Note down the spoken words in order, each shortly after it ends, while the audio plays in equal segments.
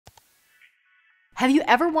Have you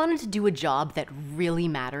ever wanted to do a job that really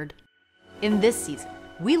mattered? In this season,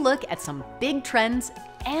 we look at some big trends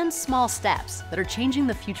and small steps that are changing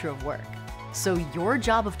the future of work, so your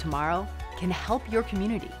job of tomorrow can help your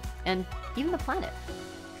community and even the planet.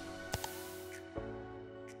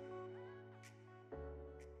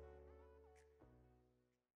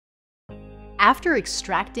 After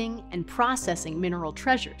extracting and processing mineral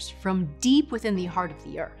treasures from deep within the heart of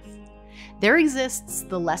the earth, there exists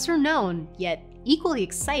the lesser known yet equally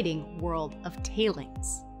exciting world of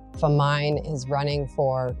tailings. If a mine is running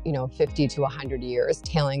for 50 to 100 years,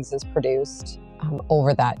 tailings is produced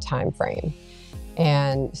over that time frame.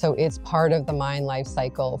 And so it's part of the mine life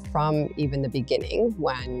cycle from even the beginning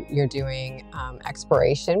when you're doing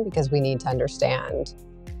exploration, because we need to understand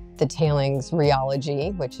the tailings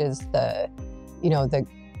rheology, which is the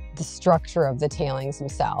structure of the tailings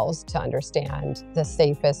themselves, to understand the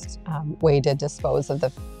safest way to dispose of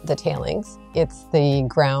the tailings. It's the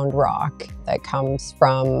ground rock that comes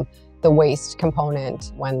from the waste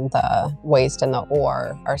component when the waste and the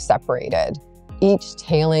ore are separated. Each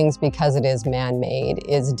tailings, because it is man-made,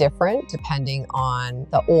 is different depending on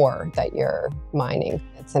the ore that you're mining.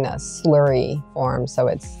 It's in a slurry form, so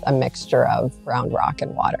it's a mixture of ground rock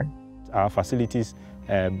and water. Our facilities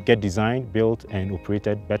get designed, built, and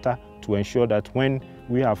operated better to ensure that when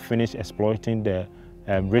we have finished exploiting the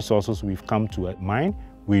resources we've come to mine,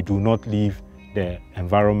 we do not leave the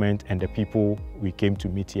environment and the people we came to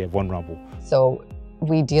meet here vulnerable. So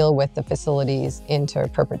we deal with the facilities into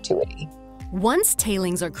perpetuity. Once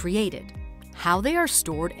tailings are created, how they are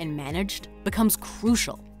stored and managed becomes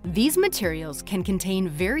crucial. These materials can contain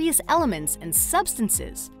various elements and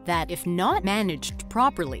substances that, if not managed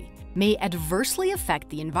properly, may adversely affect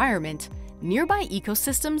the environment, nearby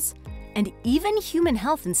ecosystems, and even human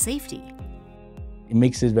health and safety. It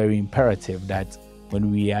makes it very imperative that when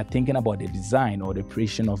we are thinking about the design or the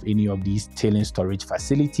operation of any of these tailing storage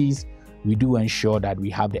facilities, we do ensure that we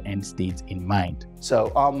have the end state in mind. So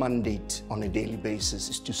our mandate on a daily basis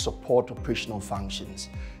is to support operational functions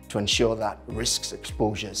to ensure that risks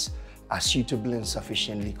exposures are suitably and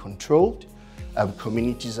sufficiently controlled.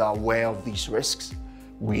 Communities are aware of these risks.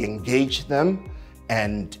 We engage them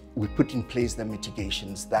and we put in place the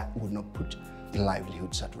mitigations that would not put their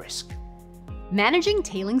livelihoods at risk. Managing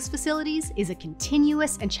tailings facilities is a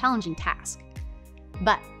continuous and challenging task.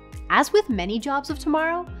 But as with many jobs of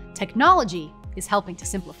tomorrow, technology is helping to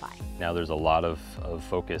simplify. Now there's a lot of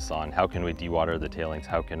focus on how can we dewater the tailings,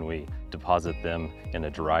 how can we deposit them in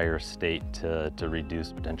a drier state to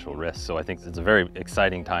reduce potential risks. So I think it's a very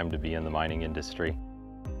exciting time to be in the mining industry.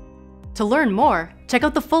 To learn more, check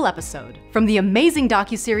out the full episode from the amazing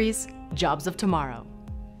docuseries, Jobs of Tomorrow.